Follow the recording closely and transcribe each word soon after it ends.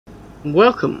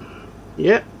Welcome.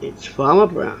 Yeah, it's Farmer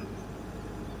Brown.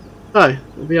 So, what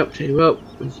will be up to? Well,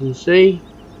 as you can see,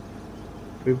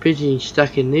 we're busy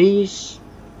stacking these.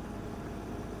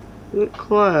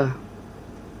 Quite a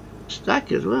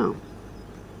stack as well.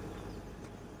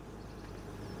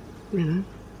 You know.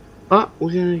 But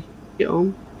we're gonna get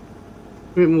on.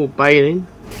 A bit more baling.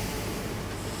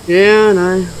 Yeah, I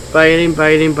know. Baling,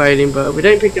 but if we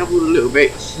don't pick up all the little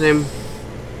bits, then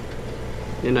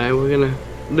you know, we're gonna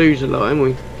lose a lot, aren't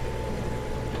we?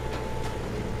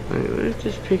 Let's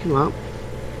just pick them up.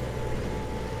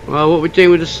 Well, what we're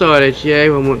doing with the silage, yeah,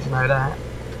 everyone wants to know that.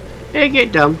 It'll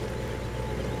get done.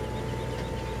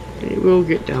 It will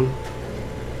get done.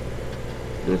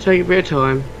 It'll take a bit of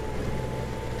time.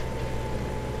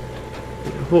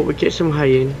 I thought we'd get some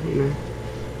hay in, you know.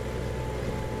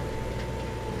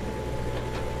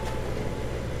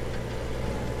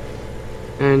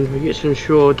 And we get some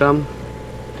straw done.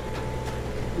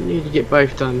 We need to get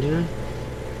both done, you know.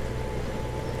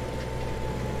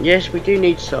 Yes, we do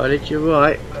need silage, you're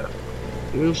right, but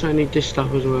we also need this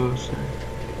stuff as well, so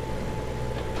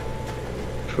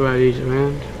throw these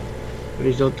around,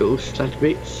 these odd little stud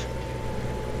bits.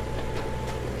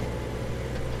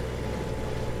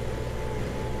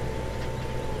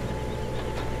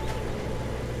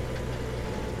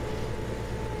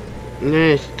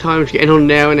 Yeah, time's getting on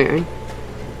now, isn't it, eh?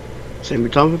 Same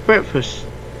time for breakfast.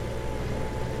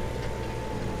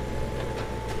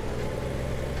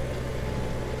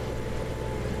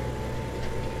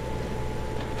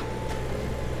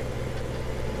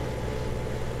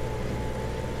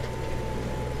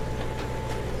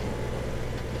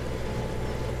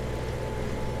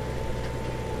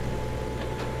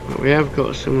 We have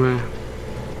got some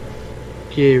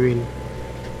gear in.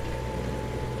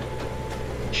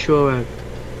 Sure have.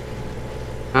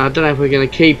 I don't know if we're going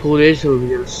to keep all this or we're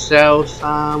going to sell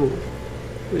some or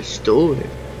we'll store it.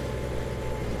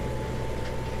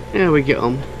 Yeah, we get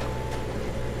on.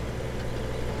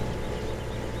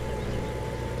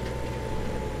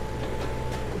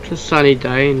 It's a sunny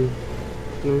day and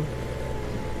you know,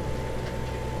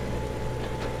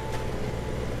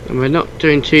 and we're not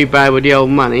doing too bad with the old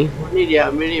money. We're nearly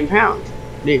out £1 million,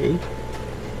 nearly.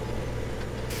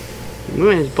 We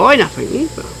won't buy nothing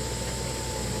either.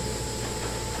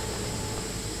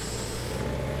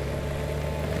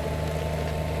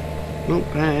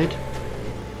 Not bad.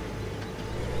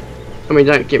 I mean,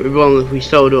 don't get me wrong, if we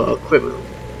sold all our equipment,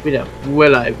 we'd have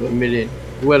well over £1 million.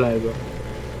 Well over.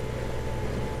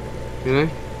 You know?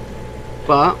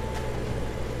 But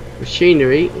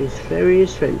machinery is very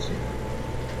expensive.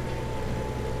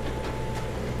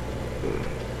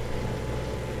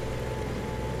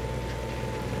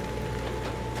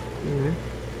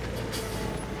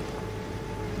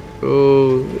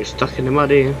 Oh, we're stuck in the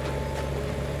mud here.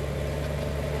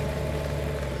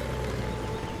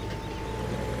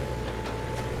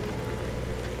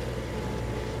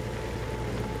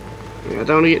 Yeah, I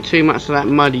don't want to get too much of that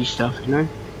muddy stuff, you know.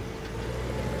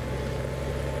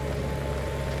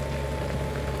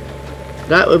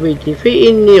 That would be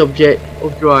defeating the object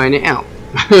of drying it out.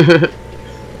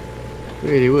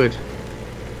 Really would.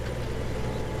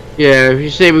 Yeah, if you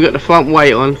see we've got the front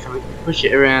weight on, so we can push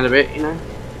it around a bit, you know.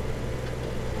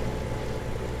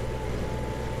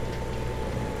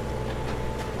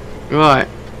 Right,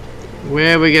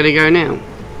 where are we going to go now?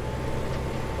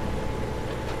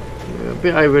 A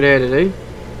bit over there to do.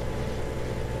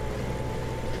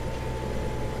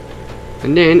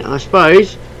 And then, I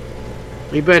suppose,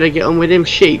 we better get on with them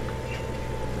sheep.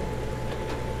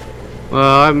 Well,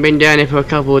 I haven't been down here for a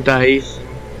couple of days.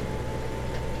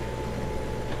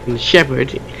 And the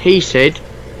shepherd, he said,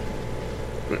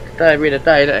 today would be the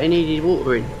day that he needed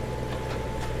watering.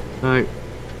 So,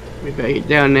 we better get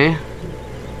down there.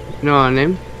 Keep an eye on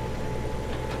them.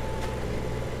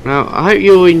 Now, I hope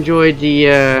you all enjoyed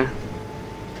the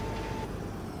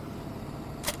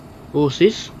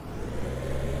horses.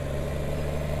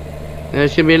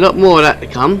 There's going to be a lot more of that to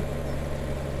come.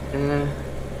 We're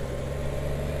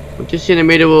just in the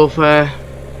middle of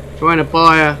trying to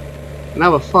buy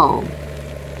another farm.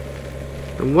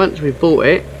 And once we bought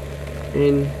it,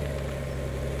 then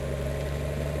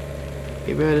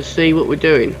you'll be able to see what we're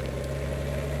doing.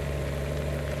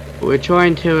 But we're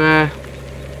trying to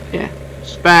yeah,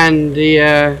 expand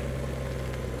the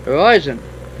horizon.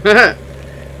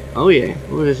 Oh yeah,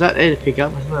 well there's that there to pick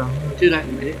up as well. We'll do that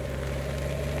in a minute.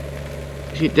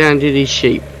 Let's get down to these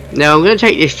sheep. Now I'm going to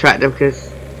take this tractor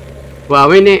because, well,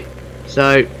 I'm in it,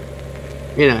 so,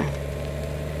 you know.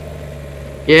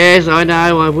 Yes, I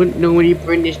know, I wouldn't normally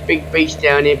bring this big beast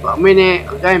down here, but I'm in it.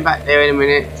 I'm going back there in a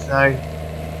minute, so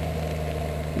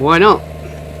why not?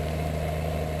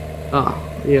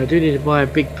 Oh, yeah, I do need to buy a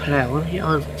big plough.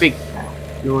 Yeah, a big plough.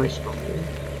 Nice one.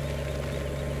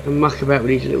 And muck about with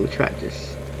these little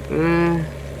tractors. Right.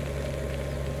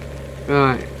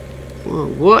 Well,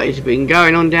 what has been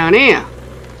going on down here?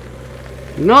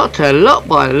 Not a lot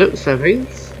by the looks of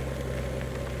things.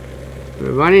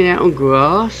 We're running out on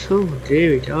grass. Oh,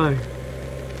 dearie oh.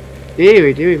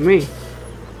 Dearie me.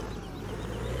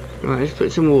 Right, let's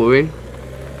put some water in.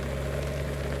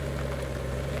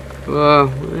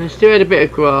 Well, I still had a bit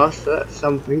of grass, so that's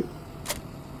something.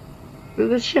 But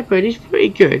the shepherd, he's pretty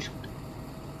good.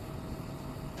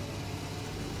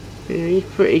 Yeah, he's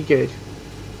pretty good.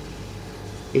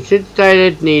 He said today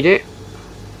they'd need it.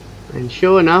 And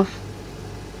sure enough,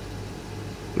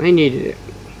 they needed it.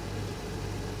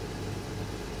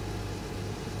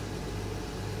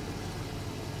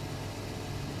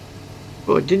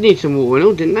 Well, it did need some water and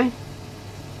all, didn't they?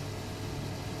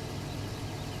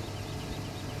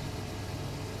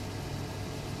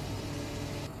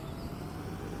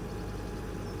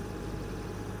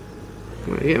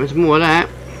 Well, get some more of that.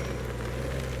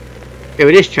 Yeah,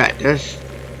 with this tractor,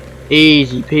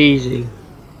 easy peasy.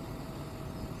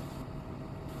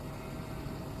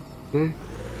 Yeah.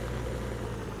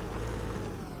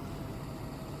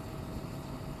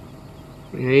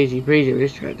 Yeah, easy peasy with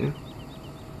this tractor.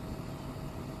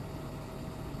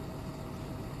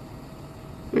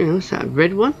 Yeah, what's that, a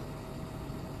red one?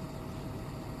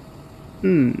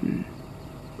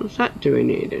 What's that doing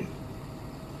here then?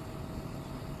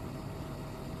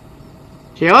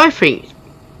 See, I think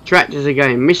tractors are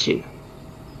going missing.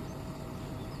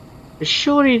 But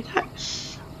surely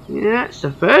that's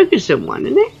the Ferguson one,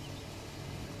 isn't it?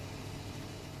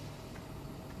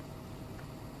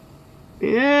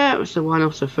 Yeah, it was the one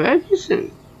off the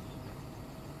Ferguson.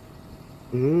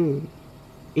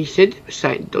 He said there was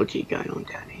something dodgy going on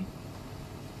down here.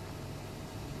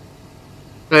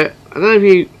 So, I don't know if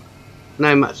you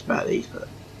know much about these, but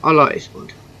I like this one.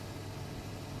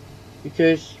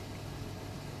 Because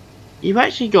you've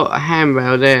actually got a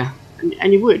handrail there,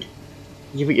 and you would.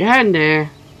 You put your hand there,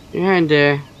 and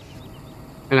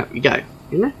up you go,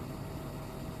 you know?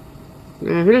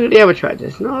 Now, if you look at the other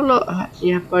tractors, not a lot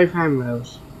actually have both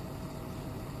handrails.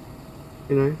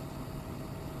 You know?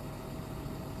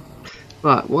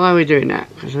 Right, why are we doing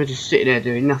that? Because we're just sitting there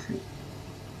doing nothing.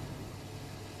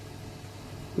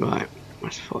 Right,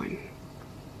 that's fine.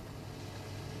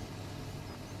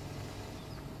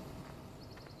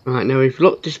 Right, now we've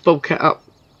locked this bobcat up.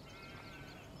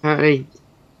 Apparently,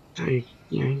 so, you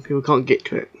know, people can't get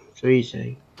to it so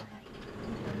easily.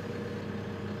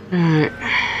 Alright.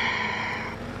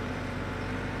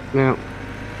 Now,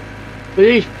 for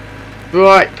these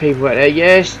bright people out there,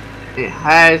 yes, it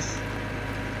has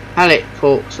pallet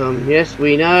forks on. Yes,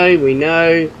 we know.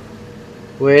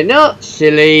 We're not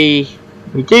silly.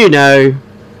 We do know.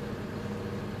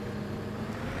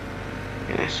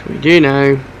 Yes, we do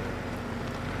know.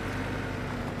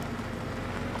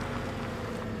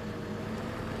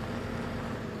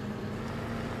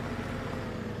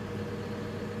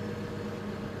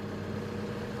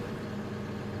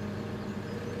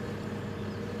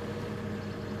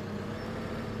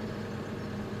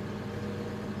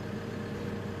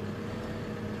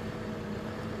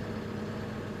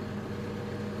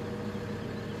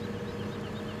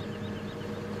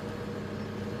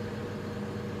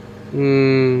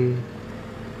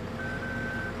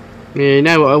 Yeah, you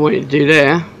know what I wanted to do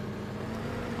there.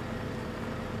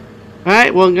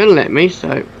 Right, wasn't gonna let me, so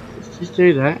let's just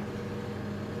do that.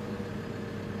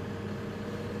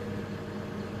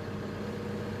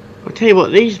 I'll tell you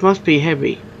what, these must be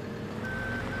heavy.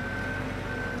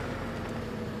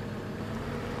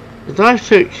 The dive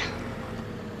took.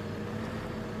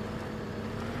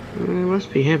 They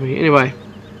must be heavy. Anyway.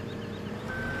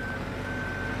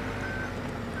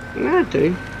 That'll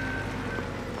do.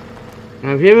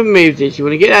 Now if you ever move this, you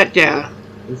want to get that down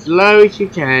as low as you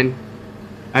can,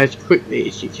 as quickly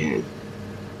as you can.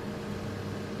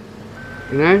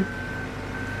 You know?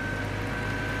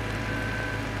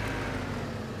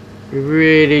 You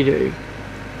really do.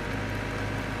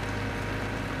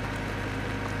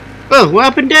 Oh, what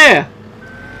happened there?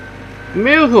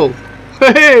 Miracle!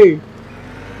 Hey!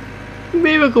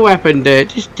 Miracle happened there, it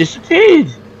just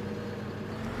disappeared.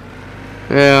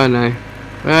 Yeah, I know.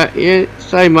 But yeah,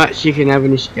 so much you can have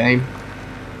in this game.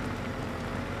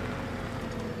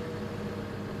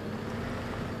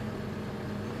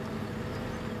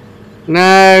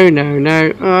 No.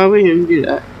 Oh, we didn't do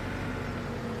that.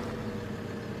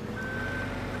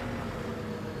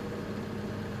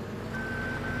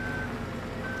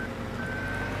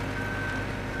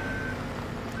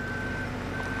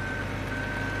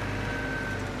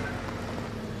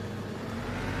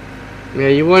 Yeah,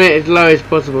 you want it as low as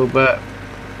possible, but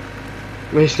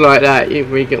it's like that, you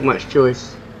haven't really got much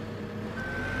choice.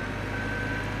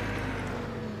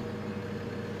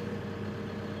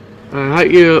 I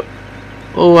hope you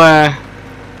all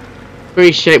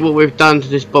appreciate what we've done to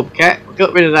this Bobcat. We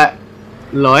got rid of that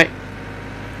light.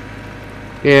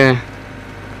 Yeah.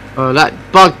 Oh, that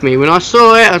bugged me. When I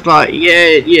saw it, I was like,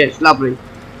 yeah, it's lovely.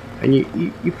 And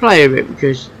you play with it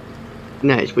because,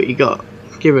 no, it's what you got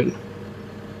given.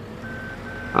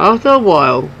 After a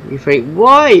while, you think,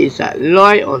 why is that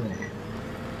light on there?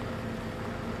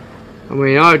 I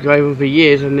mean, I drove them for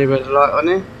years and never had a light on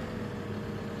there.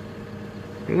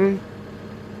 You know?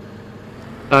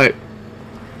 So,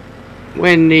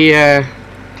 when the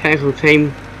technical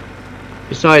team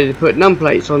decided to put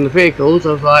numplates on the vehicles,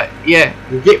 I was like, yeah,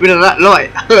 get rid of that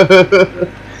light.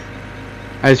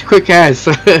 As quick as.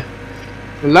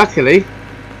 And luckily,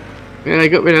 yeah, they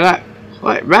got rid of that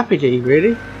quite rapidly,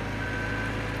 really.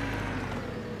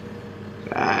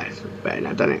 It's better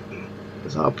now, doesn't it?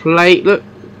 That's our plate, look.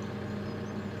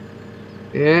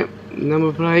 Yeah,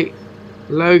 number plate,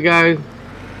 logo,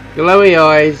 glowy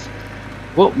eyes.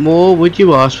 What more would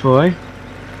you ask for, eh?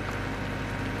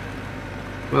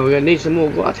 Well, we're going to need some more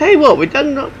grass. I'll tell you what, we've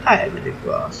done not bad with the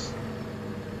grass.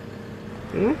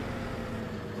 Yeah?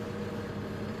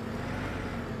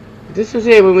 This was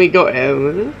here when we got here,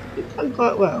 and we've done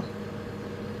quite well.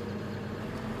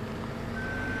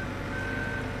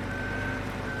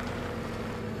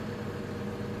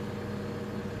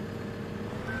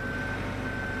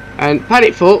 And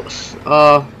paddock forks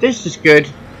are just as good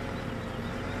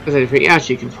as anything else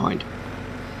you can find.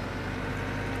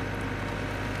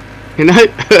 You know?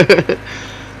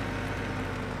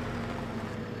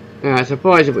 Yeah, it's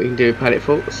surprising what you can do with paddock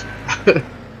forks.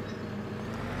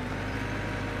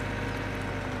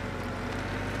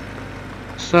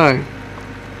 So,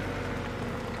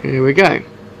 here we go.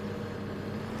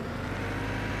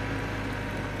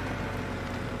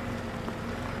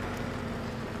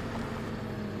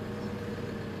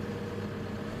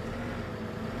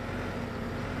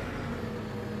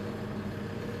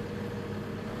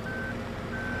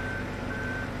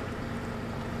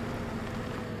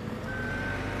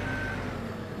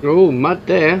 Oh, mud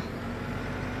there.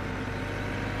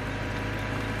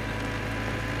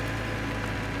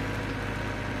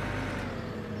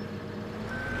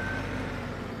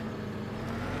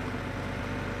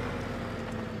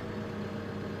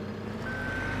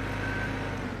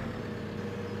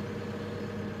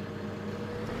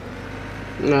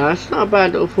 No, that's not a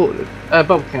bad little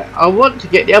Bobcat. I want to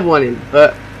get the other one in,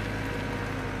 but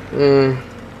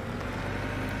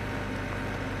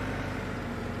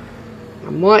I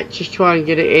might just try and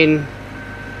get it in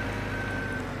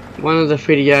one of the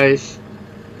videos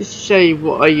just to show you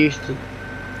what I used to.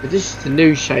 This is the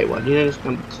new shape one, you know, this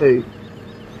number 2.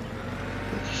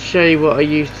 To show you what I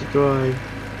used to drive,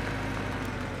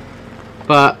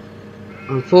 but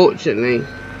unfortunately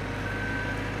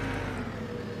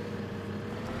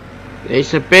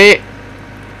it's a bit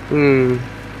it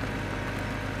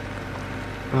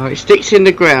sticks in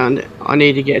the ground. I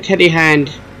need to get a teddy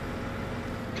hand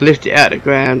to lift it out of the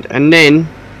ground, and then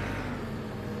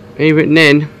even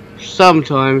then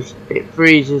sometimes it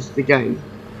freezes the game.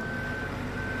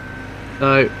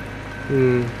 So I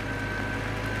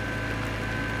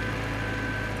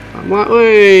might,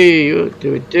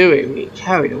 you're doing me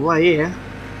carried away here.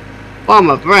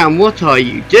 Farmer Brown, what are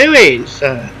you doing,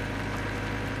 sir?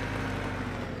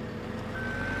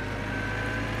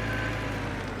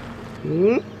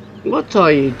 What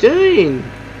are you doing?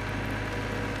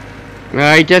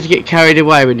 He does get carried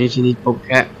away when he's in his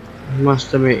Bobcat. I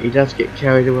must admit, he does get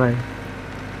carried away.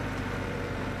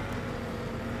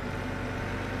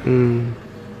 You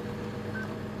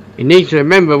need to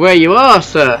remember where you are,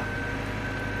 sir.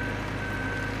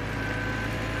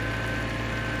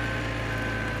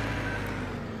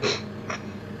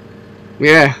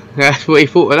 Yeah, that's what he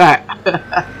thought of that.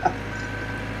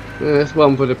 Well, that's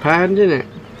one for the pound, isn't it?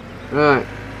 Right.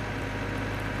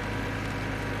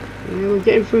 Yeah, we're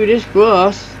getting through this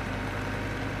grass.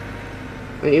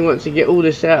 I think he wants to get all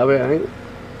this out of it, I think.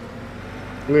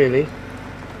 Really.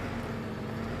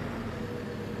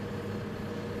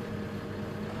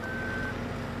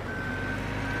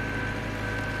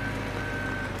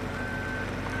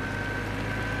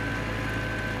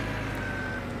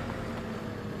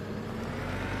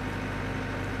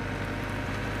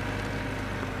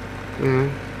 Yeah.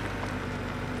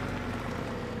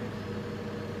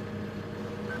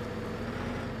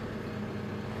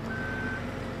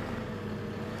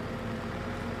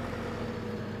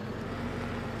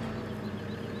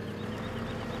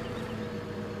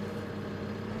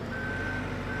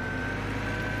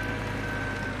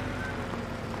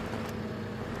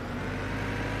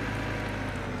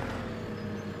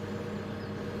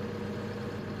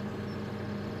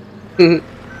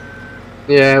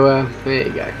 Yeah, well, there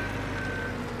you go.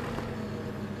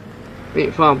 I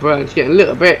think Farm Brown's getting a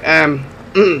little bit,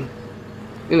 isn't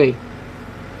he?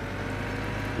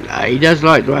 Nah, he does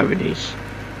like driving these.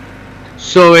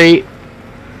 Sorry,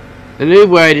 the new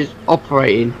word is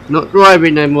operating, not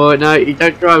driving no more. No, you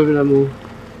don't drive them no more.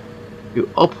 You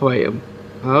operate them.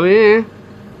 Oh yeah.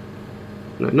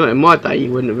 No, not in my day.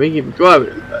 You wouldn't have been even driving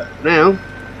them, but now,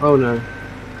 oh no,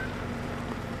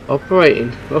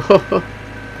 operating.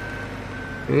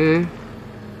 Yeah.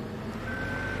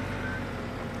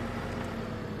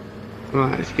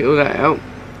 Right, let's get all that out.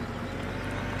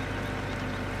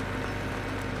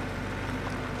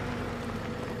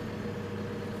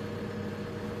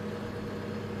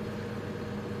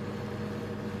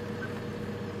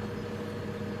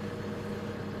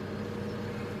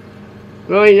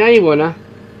 Right, now you wanna.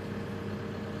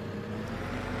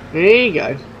 There you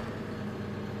go.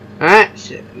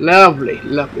 That's it. Lovely,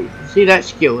 lovely. See that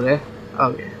skill there?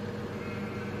 Oh yeah.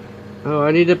 Oh,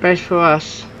 I need the best for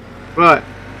us. Right.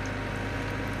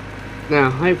 Now,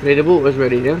 hopefully the water's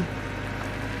ready now.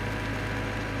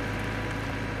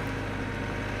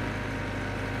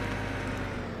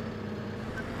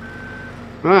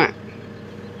 Right.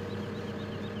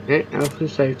 Yeah, health and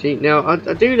safety. Now, I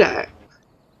do that.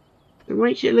 It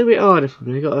makes it a little bit harder for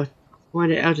me. I've got to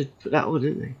find out how to put that on,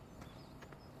 don't they?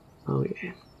 Oh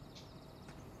yeah.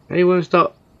 They want to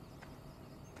start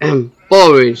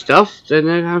borrowing stuff, then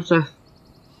they have to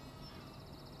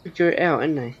figure it out,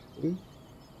 ain't they? Hmm?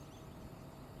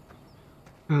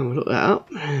 Oh, we'll look that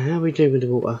up. How are we doing with the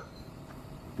water?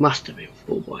 Must have been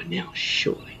full by now,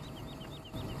 surely.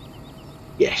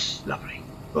 Yes, lovely.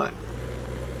 Right.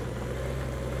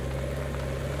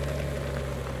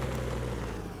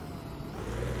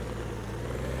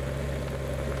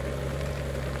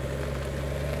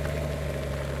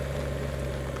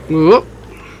 Whoop.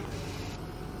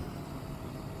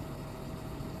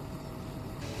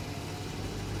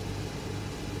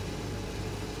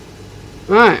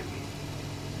 Right.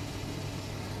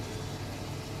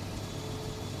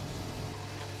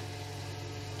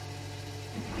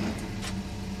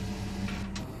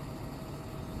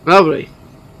 Lovely.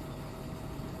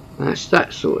 That's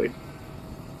that sorted.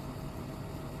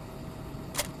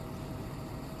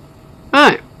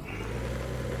 Right.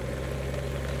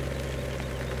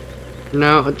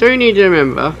 Now, I do need to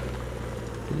remember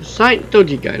there's something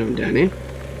dodgy going on down here.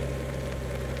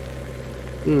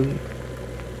 Hmm.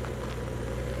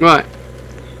 Right.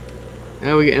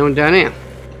 How are we getting on down here?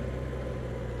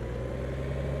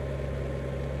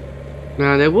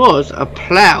 Now, there was a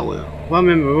plough, if I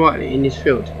remember rightly, in this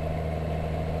field.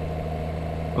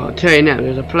 Well, I'll tell you now,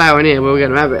 there's a plough in here where we're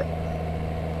going to have it.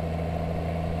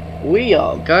 We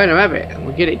are going to have it, and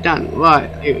we'll get it done.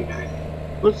 Right, here we go.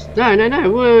 What's...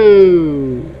 No,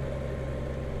 whoa!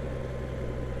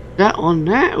 That on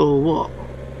that, or what?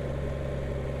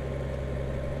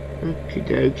 Okie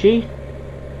dokie.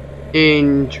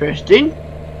 Interesting.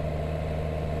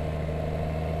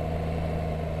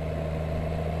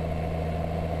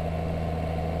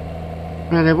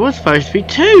 Now, there was supposed to be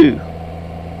two.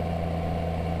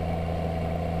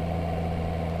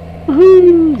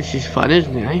 Woohoo! This is fun,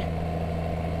 isn't it, eh?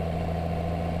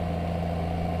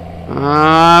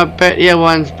 I bet the other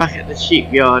one's back at the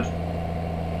sheep yard.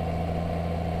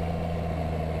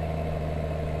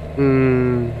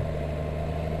 I'm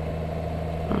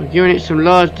giving it some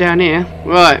large down here.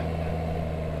 Right.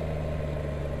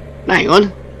 Hang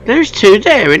on. There's two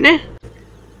there, isn't there?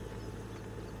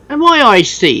 Am I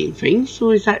seeing things?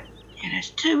 Or is that... Yeah,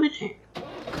 there's two, isn't it?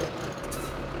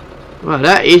 Well,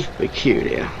 that is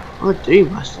peculiar. I do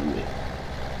must admit.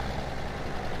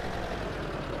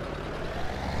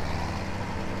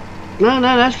 No,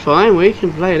 that's fine. We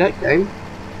can play that game.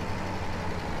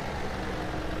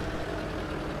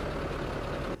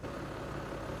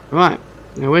 Right.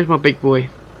 Now, where's my big boy?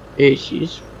 Here she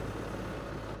is.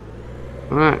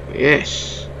 Right,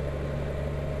 yes.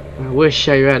 I will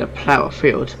show you how to plough a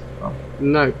field. Oh,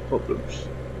 no problems.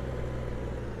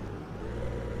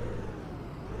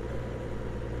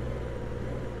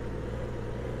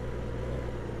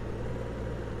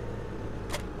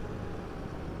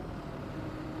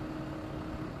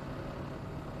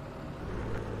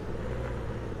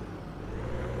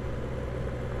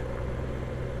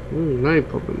 No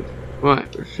problem.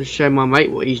 Right, let's just show my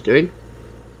mate what he's doing.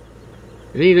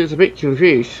 He looks a bit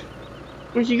confused.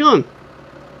 Where's he gone?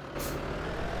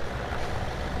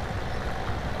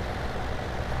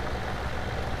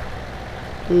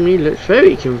 He looks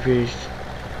very confused.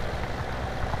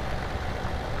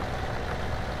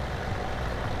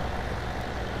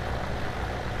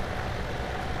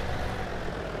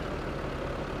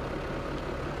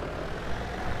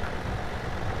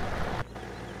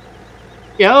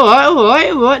 Yeah,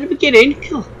 alright, at the beginning.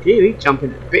 God, dear, he's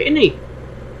jumping a bit, isn't he?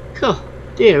 God,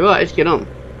 dear, right, let's get on.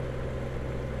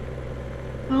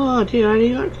 Oh dear, I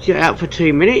only got to get out for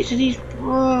 2 minutes and he's...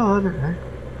 Oh, I don't know.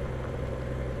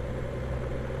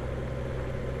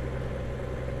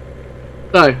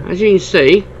 So, as you can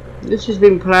see, this has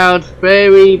been ploughed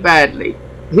very badly.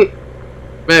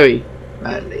 Very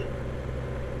badly.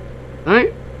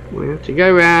 Right, we have to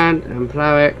go around and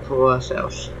plough it for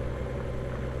ourselves.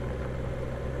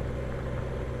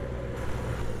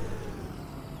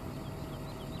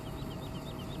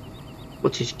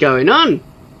 What is going on?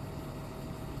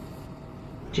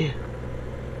 Dear.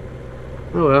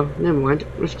 Oh well, never mind.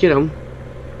 Let's get on.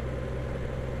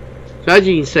 So as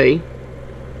you can see,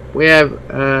 we have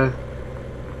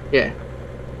yeah,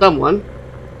 someone.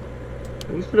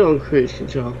 Let's put it on cruise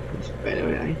control. It's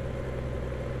better, eh?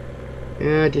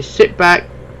 Yeah, just sit back.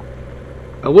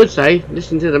 I would say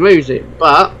listen to the music,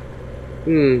 but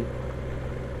in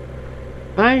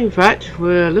fact,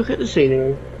 we'll look at the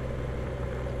scenery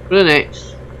for the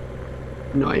next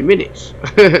 9 minutes.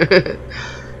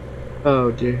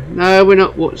 Oh dear. No, we're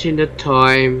not watching the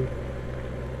time.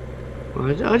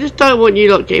 I just don't want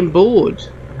you lot getting bored.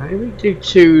 If we do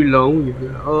too long, you'll be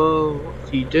like, oh, what's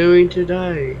he doing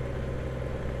today?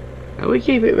 Now we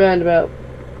keep it around about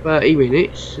 30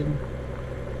 minutes and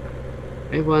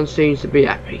everyone seems to be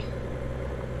happy.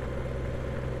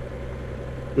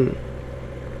 And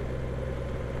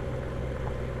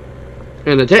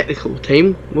the technical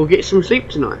team will get some sleep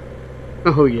tonight.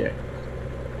 Oh yeah.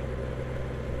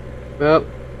 Well,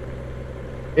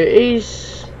 it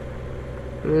is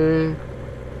nearly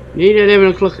 11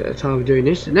 o'clock at the time of doing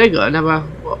this, and they've got another,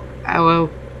 what, hour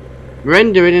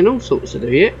rendering and all sorts to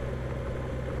do yet.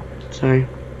 So,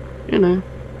 you know.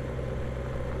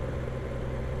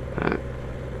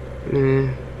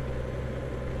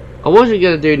 I wasn't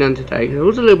going to do none today, because I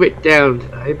was a little bit down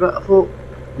today, but I thought,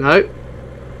 no.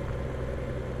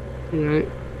 You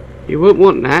know, you wouldn't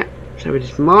want that, so we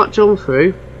just march on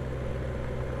through.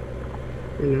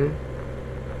 You know.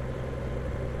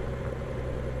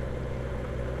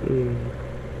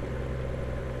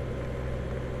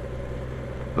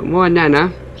 But my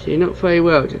nana, she's not very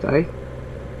well today.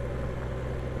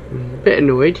 I'm a bit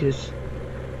annoyed because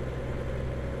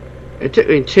it took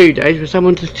me 2 days for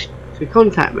someone to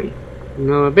contact me. And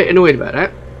I'm a bit annoyed about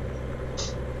that.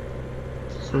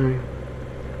 So,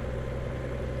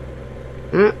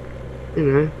 you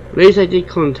know, at least they did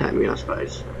contact me, I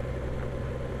suppose.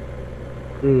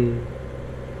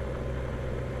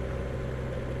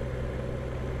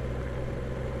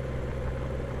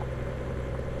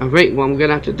 I think what I'm going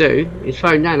to have to do is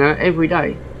phone Nana every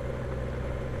day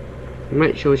and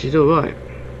make sure she's alright.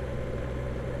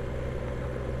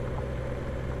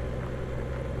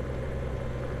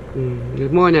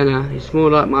 With my Nana, it's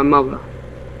more like my mother.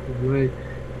 I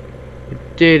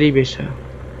dearly miss her.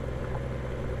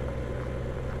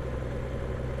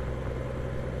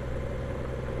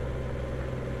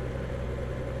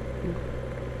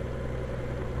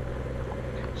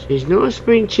 She's not a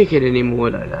spring chicken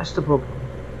anymore though, that's the problem.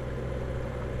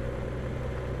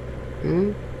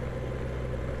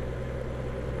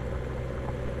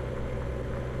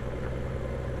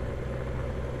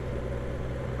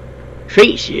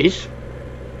 Thinks she is,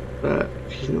 but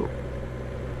she's not.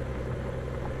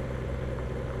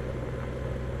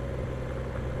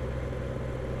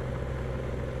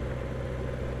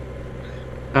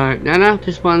 Alright, Nana,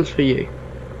 this one's for you.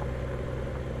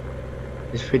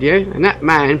 This video, and that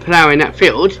man ploughing that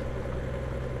field.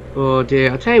 Oh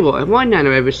dear, I'll tell you what, if my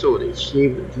Nana ever saw this, she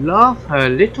would laugh her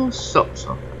little socks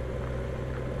off.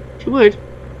 She would.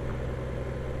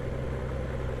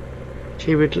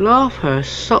 She would laugh her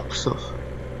socks off.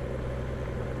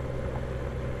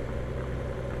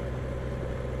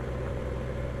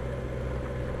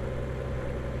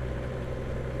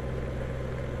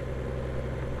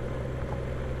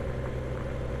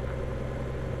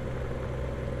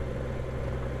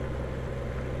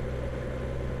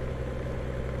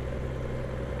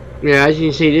 Yeah, as you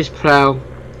can see, this plough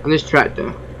and this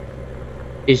tractor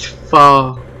is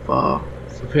far, far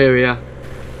superior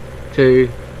to,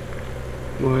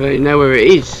 well, I don't even know where it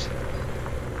is.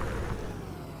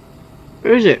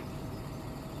 Where is it?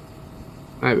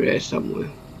 Over there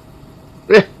somewhere.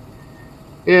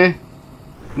 Yeah,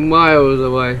 miles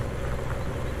away.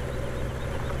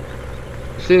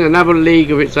 It's in another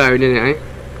league of its own, isn't it?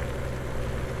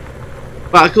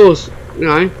 But of course, you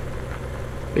know,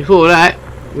 before that,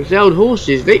 we sold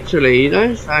horses, literally, you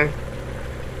know, so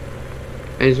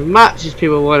as much as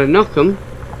people want to knock them,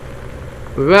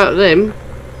 without them,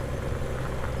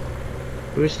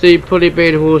 we'd still probably be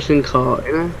in horse and cart,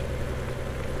 you know.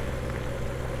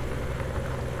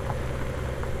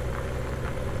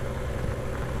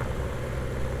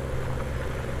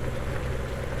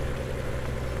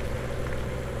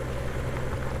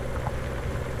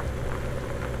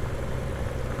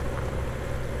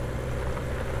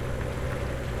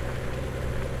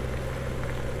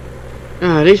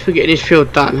 Oh, at least we're getting this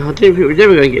field done. I didn't think we were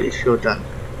ever going to get this field done.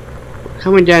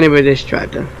 Coming down here with this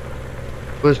tractor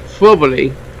was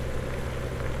probably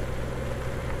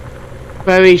a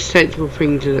very sensible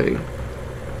thing to do.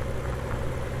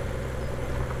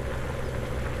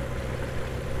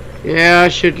 Yeah, I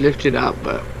should lift it up,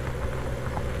 but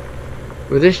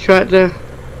with this tractor,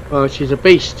 well, she's a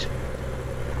beast.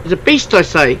 She's a beast, I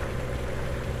say.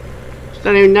 Just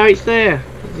don't even know it's there.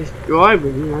 It's just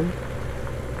driving, you know.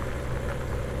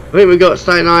 I think we got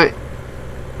something like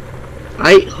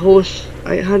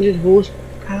 800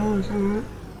 horsepower or something like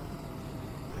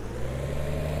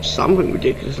that. Something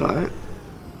ridiculous like that.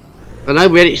 I know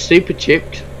we had it super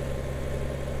chipped.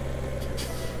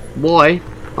 Why?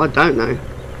 I don't know.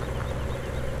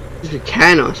 Just we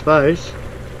can, I suppose.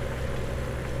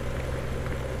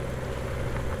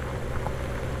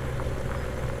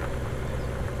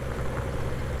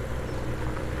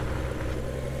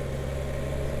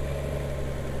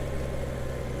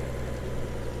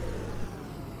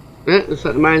 Yeah, looks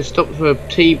like the man stopped for a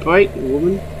tea break, the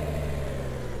woman.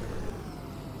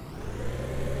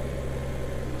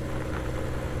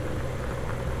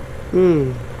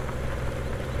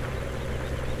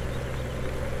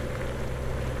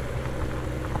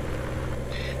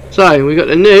 So, we got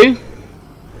the new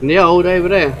and the old over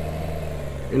there.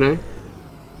 You know.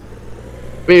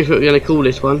 Here's what we're going to call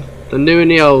this one. The new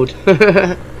and the old.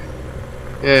 Yeah,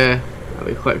 that'll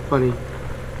be quite funny.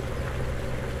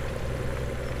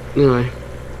 Anyway,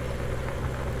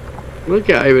 we'll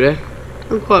get over there.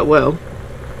 I'm quite well.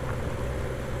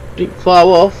 Ain't far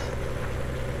off.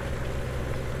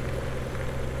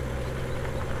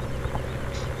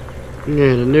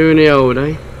 Yeah, the new and the old,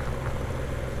 eh?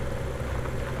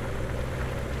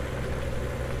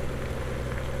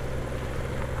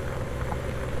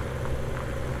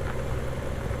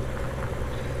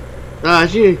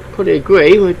 As you probably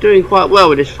agree, we're doing quite well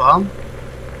with this farm.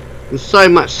 And so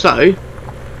much so,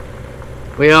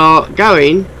 we are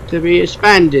going to be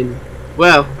expanding.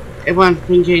 Well, everyone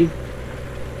thinking,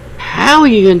 how are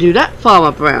you going to do that,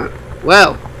 Farmer Brown?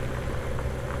 Well,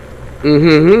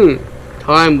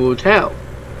 time will tell.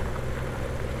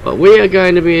 But we are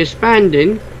going to be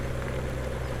expanding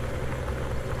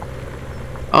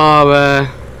our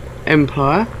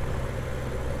empire.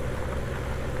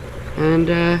 And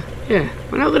yeah,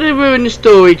 we're not going to ruin the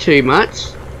story too much.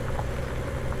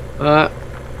 But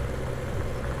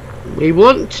we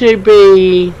want to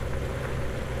be,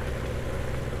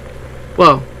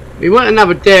 well, we want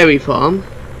another dairy farm,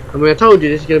 and I told you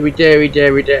this is going to be dairy.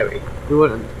 We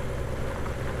want to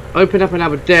open up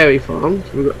another dairy farm,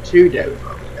 so we've got 2 dairy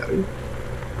farms going,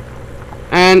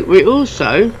 and we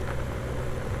also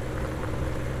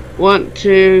want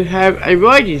to have a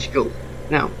riding school.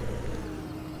 Now,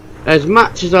 as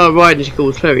much as our riding school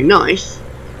is very nice,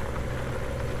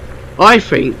 I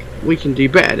think we can do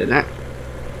better than that.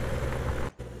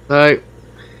 So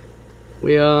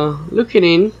we are looking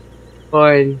in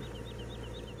buying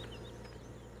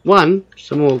 1,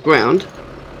 some more ground,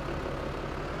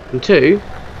 and 2,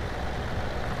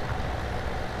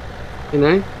 you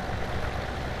know,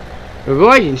 a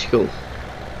riding school.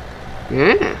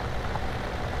 Yeah.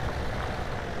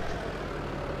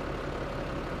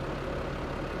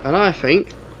 And I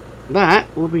think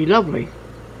that will be lovely.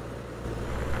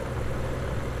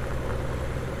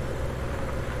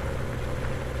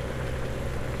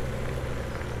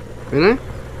 You know?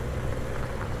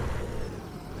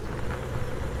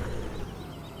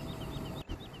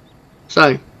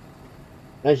 So,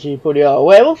 as you probably are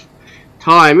aware of,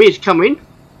 time is coming,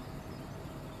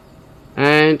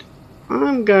 and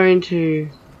I'm going to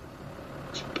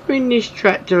bring this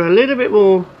tractor a little bit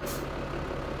more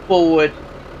forward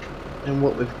than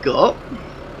what we've got.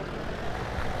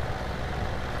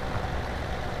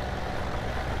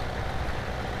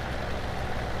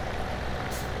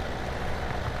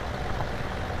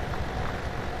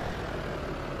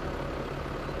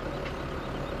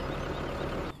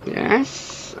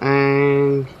 Yes,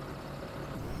 and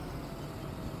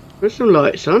put some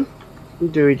lights on, some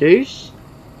doos,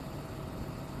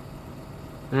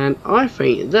 and I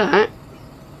think that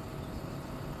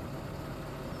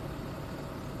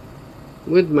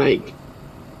would make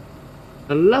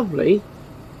a lovely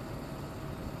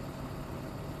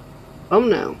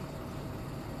thumbnail.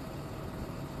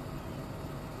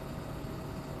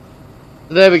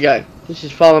 There we go. This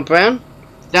is Farmer Brown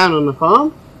down on the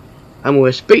farm, and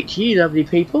we'll speak to you lovely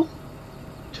people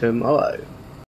tomorrow.